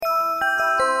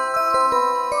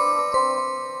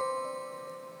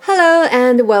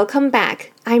and welcome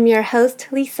back. I'm your host,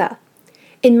 Lisa.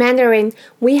 In Mandarin,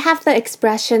 we have the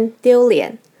expression 丢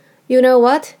脸. You know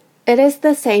what? It is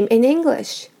the same in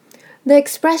English. The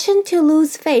expression to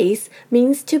lose face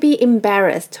means to be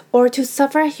embarrassed or to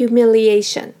suffer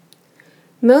humiliation.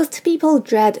 Most people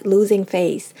dread losing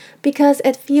face because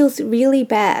it feels really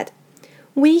bad.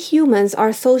 We humans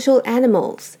are social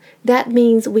animals. That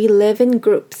means we live in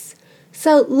groups.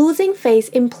 So losing face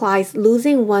implies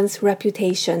losing one's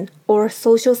reputation or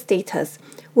social status,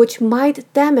 which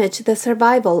might damage the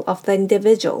survival of the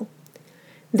individual.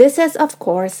 This is, of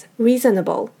course,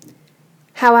 reasonable.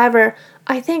 However,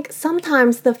 I think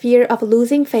sometimes the fear of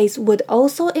losing face would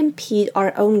also impede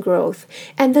our own growth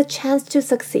and the chance to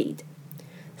succeed.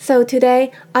 So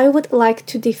today, I would like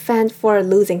to defend for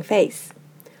losing face.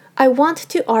 I want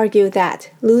to argue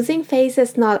that losing face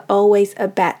is not always a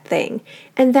bad thing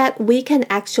and that we can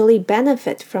actually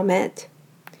benefit from it.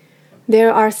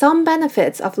 There are some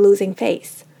benefits of losing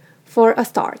face. For a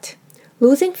start,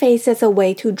 losing face is a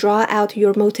way to draw out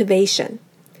your motivation.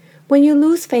 When you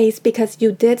lose face because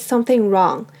you did something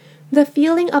wrong, the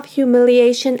feeling of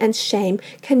humiliation and shame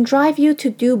can drive you to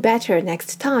do better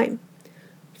next time.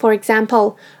 For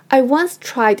example, I once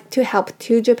tried to help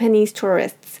 2 Japanese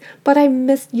tourists, but I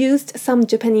misused some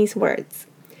Japanese words.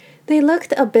 They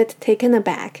looked a bit taken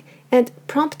aback and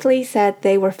promptly said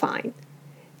they were fine.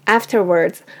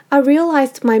 Afterwards, I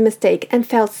realized my mistake and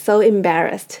felt so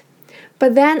embarrassed.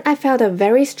 But then I felt a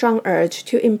very strong urge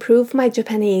to improve my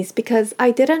Japanese because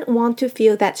I didn't want to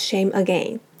feel that shame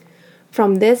again.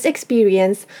 From this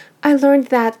experience, I learned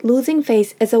that losing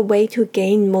face is a way to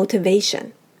gain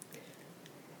motivation.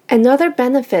 Another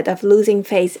benefit of losing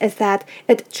face is that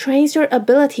it trains your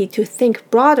ability to think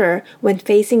broader when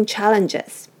facing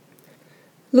challenges.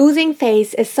 Losing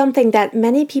face is something that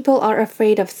many people are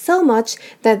afraid of so much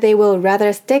that they will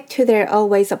rather stick to their old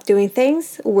ways of doing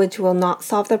things, which will not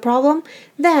solve the problem,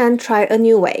 than try a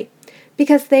new way,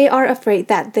 because they are afraid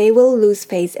that they will lose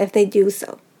face if they do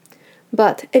so.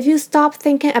 But if you stop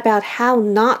thinking about how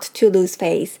not to lose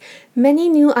face, many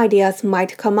new ideas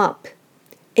might come up.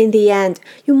 In the end,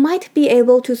 you might be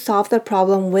able to solve the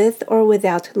problem with or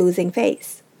without losing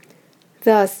face.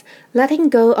 Thus, letting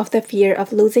go of the fear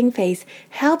of losing face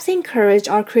helps encourage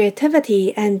our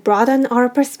creativity and broaden our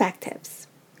perspectives.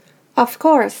 Of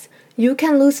course, you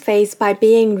can lose face by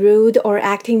being rude or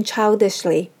acting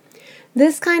childishly.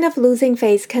 This kind of losing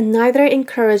face can neither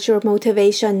encourage your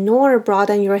motivation nor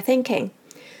broaden your thinking.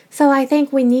 So I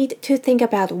think we need to think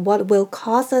about what will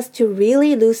cause us to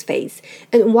really lose face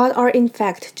and what are in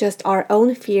fact just our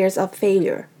own fears of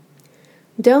failure.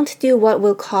 Don't do what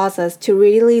will cause us to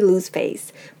really lose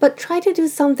face, but try to do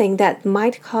something that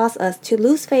might cause us to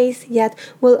lose face yet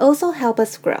will also help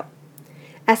us grow.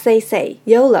 As they say,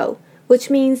 YOLO, which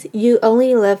means you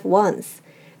only live once.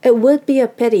 It would be a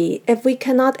pity if we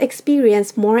cannot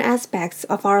experience more aspects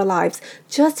of our lives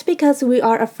just because we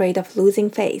are afraid of losing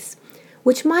face,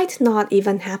 which might not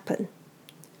even happen.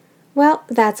 Well,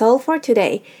 that's all for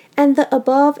today, and the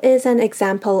above is an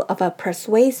example of a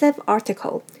persuasive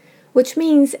article, which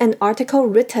means an article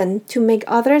written to make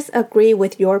others agree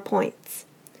with your points.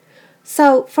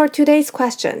 So, for today's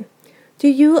question, do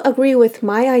you agree with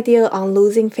my idea on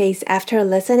losing face after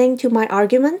listening to my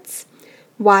arguments?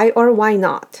 Why or why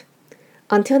not?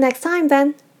 Until next time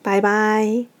then, bye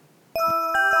bye.